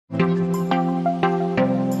To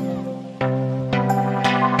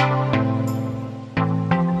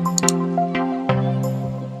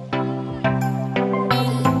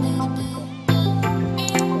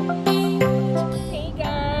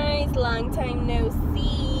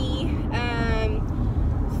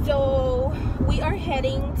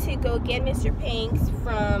go get Mr. Panks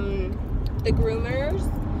from the groomers.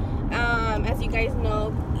 As you guys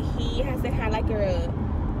know, he hasn't had like a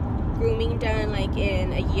grooming done like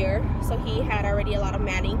in a year, so he had already a lot of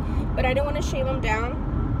matting, but I didn't want to shave him down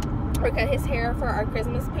or cut his hair for our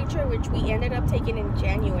Christmas picture, which we ended up taking in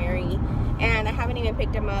January, and I haven't even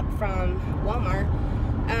picked him up from Walmart,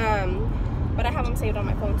 but I have him saved on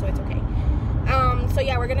my phone, so it's okay. So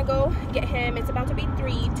yeah, we're gonna go get him. It's about to be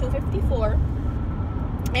 2:54.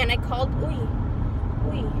 And I called,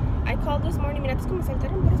 I called this morning, mira, como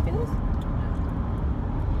saltaron puros pedos.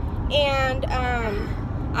 And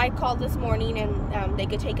I called this morning, and they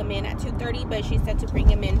could take him in at 2:30, but she said to bring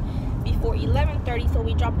him in before 11:30, so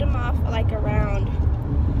we dropped him off like around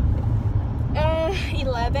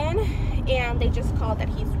 11, and they just called that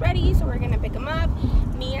he's ready, so we're gonna pick him up.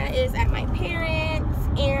 Mia is at my parents',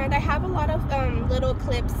 and I have a lot of little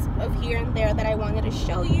clips of here and there that I wanted to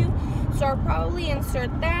show you, so I'll probably insert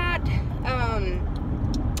that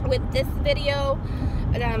with this video.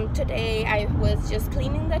 Today I was just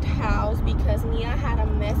cleaning the house because Mia had a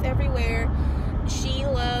mess everywhere. She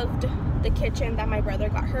loved the kitchen that my brother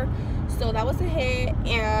got her, so that was a hit,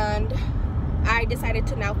 and I decided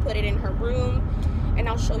to now put it in her room, and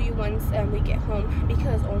I'll show you once we get home,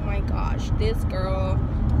 because oh my gosh, this girl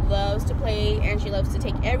loves to play and she loves to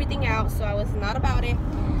take everything out, so I was not about it.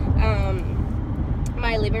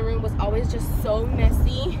 My living room was always just so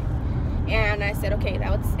messy, and I said, okay,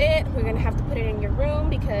 that's it, we're gonna have to put it in your room,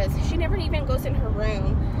 because she never even goes in her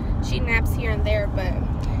room. She naps here and there, but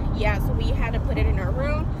yeah, so we had to put it in our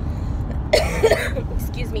room.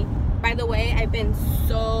 Excuse me. By the way, I've been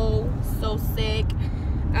so sick.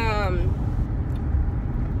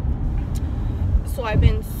 So I've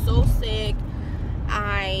been so sick.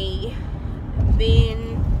 I've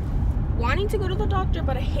been wanting to go to the doctor,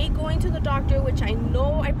 but I hate going to the doctor, which I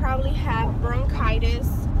know I probably have bronchitis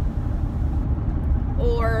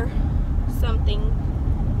or something,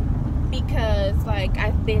 because like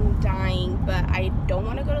I've been dying, but I don't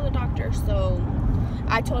want to go to the doctor. So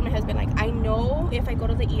I told my husband, like, I know if I go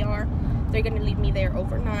to the ER, they're gonna leave me there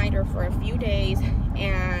overnight or for a few days,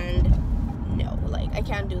 and no, like, I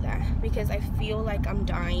can't do that because I feel like I'm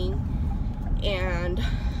dying. And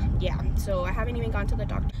yeah, so I haven't even gone to the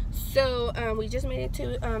doctor. So we just made it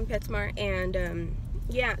to PetSmart, and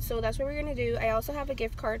yeah, so that's what we're gonna do. I also have a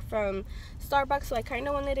gift card from Starbucks, so I kind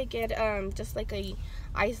of wanted to get just like a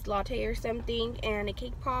iced latte or something, and a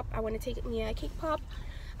cake pop. I want to take me a cake pop.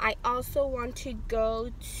 I also want to go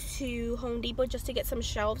to Home Depot just to get some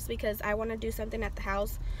shelves, because I want to do something at the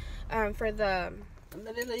house for the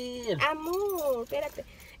amor, espérate.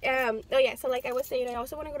 Oh yeah, so like I was saying, I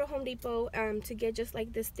also want to go to Home Depot to get just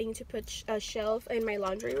like this thing to put a shelf in my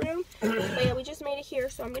laundry room. But yeah, we just made it here,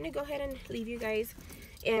 so I'm gonna go ahead and leave you guys,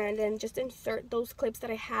 and then just insert those clips that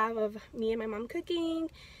I have of me and my mom cooking,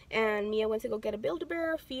 and Mia went to go get a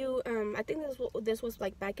Build-A-Bear. I think this was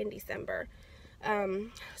like back in December.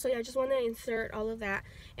 So yeah, I just want to insert all of that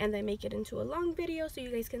and then make it into a long video so you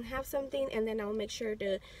guys can have something, and then I'll make sure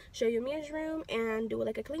to show you Mia's room and do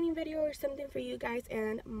like a cleaning video or something for you guys.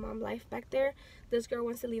 And mom life back there, this girl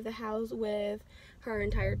wants to leave the house with her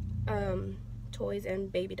entire toys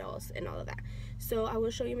and baby dolls and all of that. So I will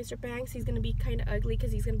show you Mr. Banks. He's gonna be kind of ugly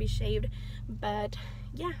because he's gonna be shaved, but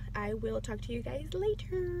yeah, I will talk to you guys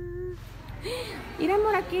later. Mira,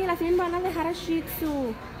 amor, aquí las me van a dejar a Shih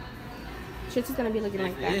Tzu. Shih Tzu's gonna be looking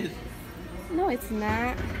like that. No, it's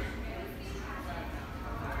not.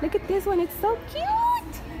 Look at this one, it's so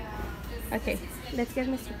cute. Okay, let's get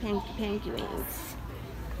Mr. Panky wings.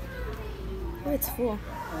 Oh, it's full.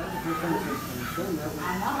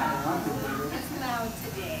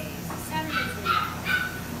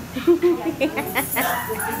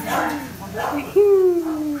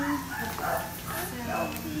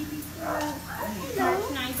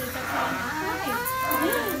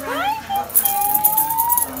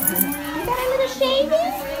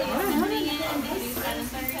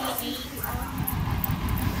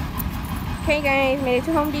 Okay guys, made it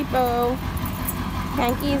to Home Depot.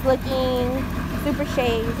 Panky is looking super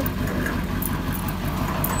shaved.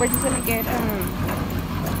 We're just gonna get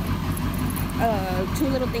two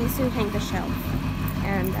little things to hang the shelf,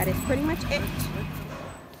 and that is pretty much it.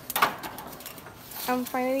 I'm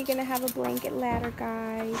finally gonna have a blanket ladder,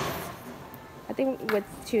 guys. I think with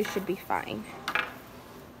two should be fine.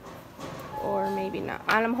 or maybe not.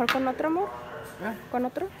 A lo mejor con otro, amor. ¿Eh? ¿Con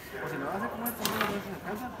otro? O si lo vas a hacer como esta, no lo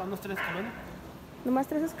alcanza para unos 3 escalones. ¿Nomás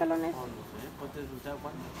 3 escalones? No, no sé, ponte el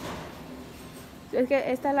cuánto. Es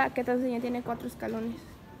que esta, la que te enseñé, tiene 4 escalones.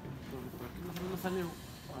 Por aquí no sale,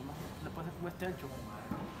 además le puede hacer como este ancho.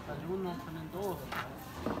 Sale uno, salen dos,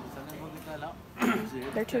 salen dos de cada lado.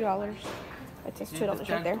 They're $2. It says $2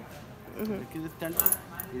 right there. Aquí de este alto.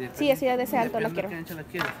 Sí, así de ese alto la quiero. ¿Qué ancha la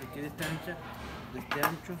quieres? Si quieres esta ancha, de este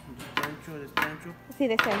ancho, de este ancho, de este ancho. Sí,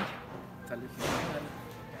 de ese ancho. Sale,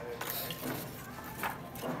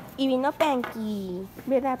 Y vino Panky.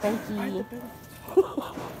 ¿Verdad, Panky?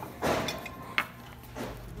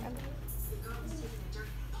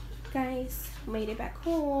 Guys, made it back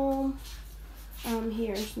home.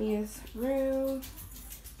 Here's Mia's room.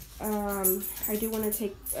 I do want to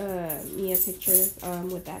take Mia pictures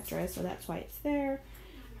with that dress, so that's why it's there.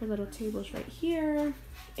 Her little table's right here,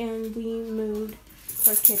 and we moved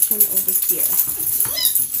her kitchen over here.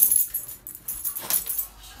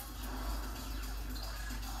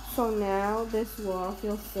 So now this wall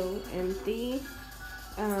feels so empty.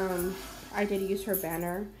 I did use her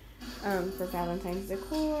banner for Valentine's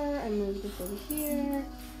decor. I moved this over here.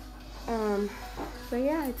 But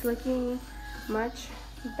yeah, it's looking much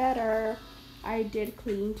better. I did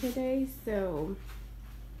clean today, so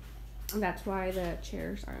that's why the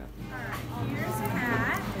chairs are up. Here's a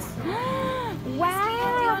hat.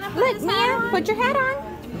 Wow! Look, Mia, put your hat on.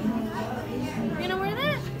 You gonna wear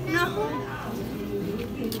that? No.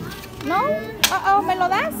 No? Uh-oh, ¿me lo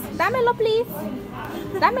das? Dámelo, please.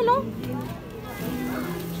 Dámelo.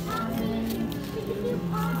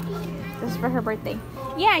 This is for her birthday.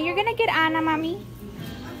 Yeah, you're gonna get Anna, mommy.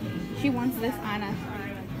 She wants this Anna.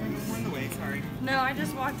 Sorry. No, I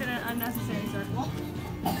just walked in an unnecessary circle.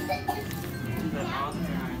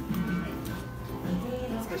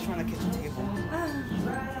 Especially on a kitchen table.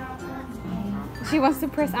 She wants to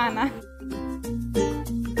press Anna.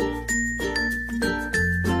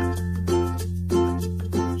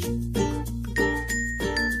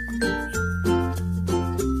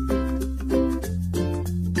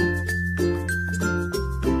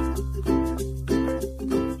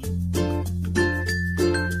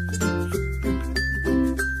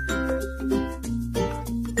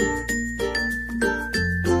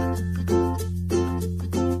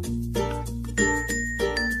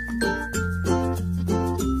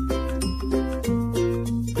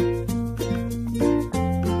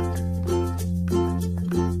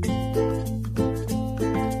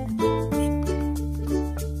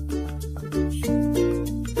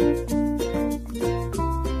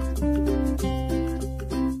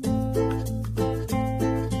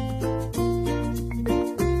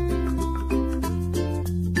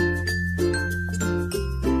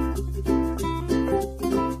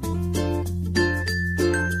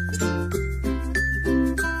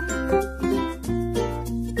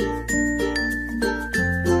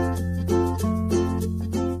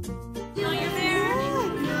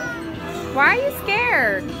 Why are you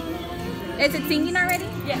scared? Is it singing already?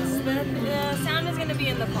 Yes, the sound is gonna be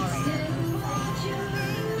in the fall right here.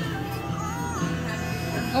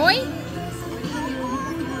 Oi?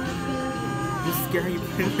 You scare you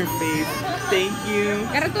put in her face. Thank you.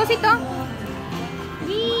 Agarra tu osito.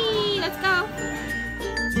 Yee, let's go.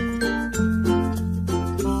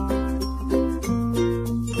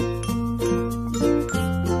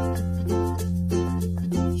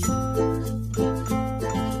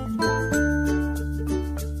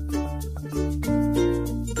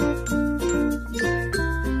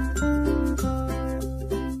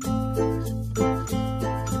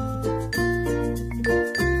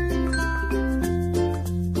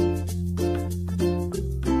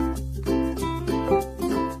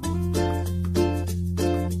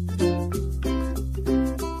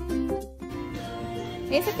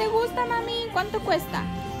 ¿Ese te gusta, mami? ¿Cuánto cuesta?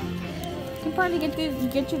 You can probably get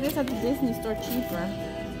you this at the Disney store cheaper.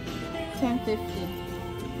 $10.50.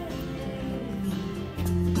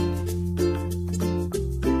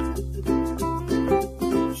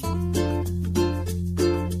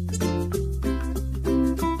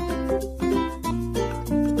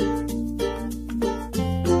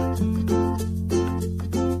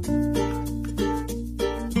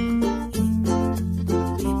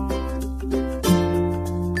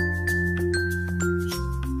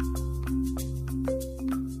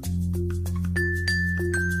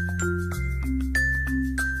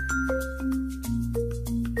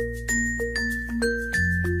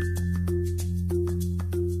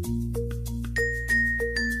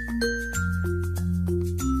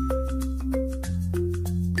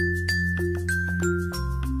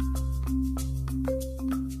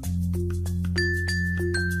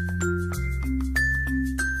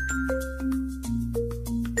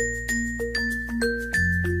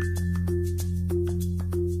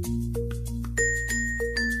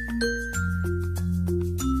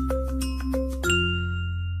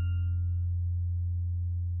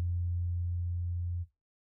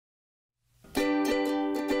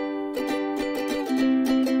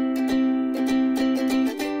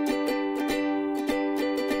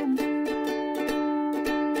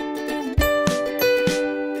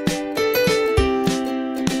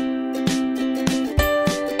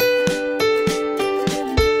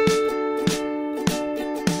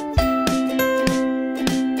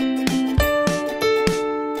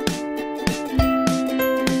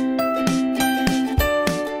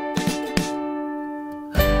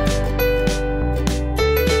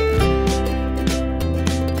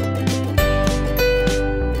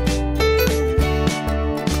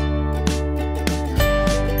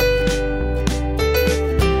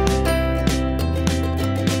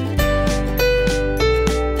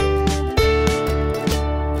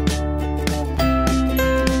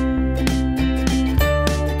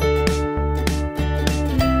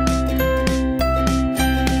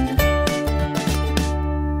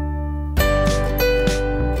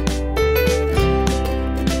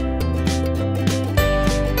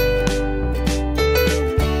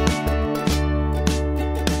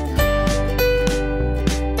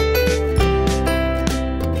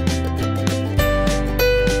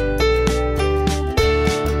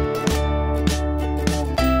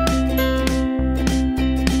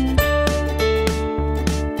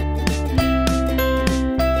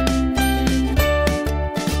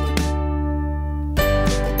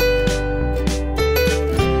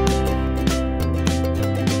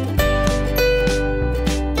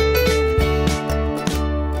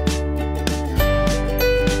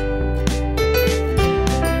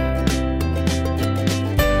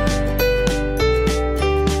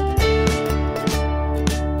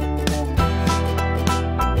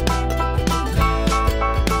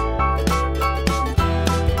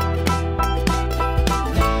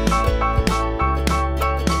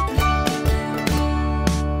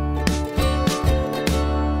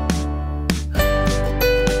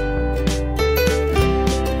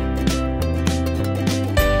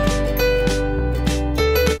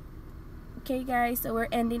 guys, so we're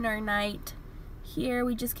ending our night here.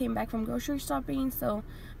 We just came back from grocery shopping, so I'm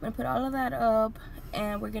gonna put all of that up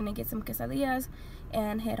and we're gonna get some quesadillas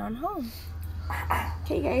and head on home.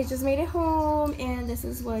 Okay guys, just made it home and this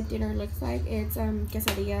is what dinner looks like. It's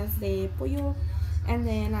quesadillas de pollo, and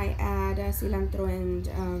then I add cilantro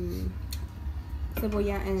and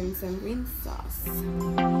cebolla and some green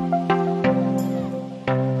sauce.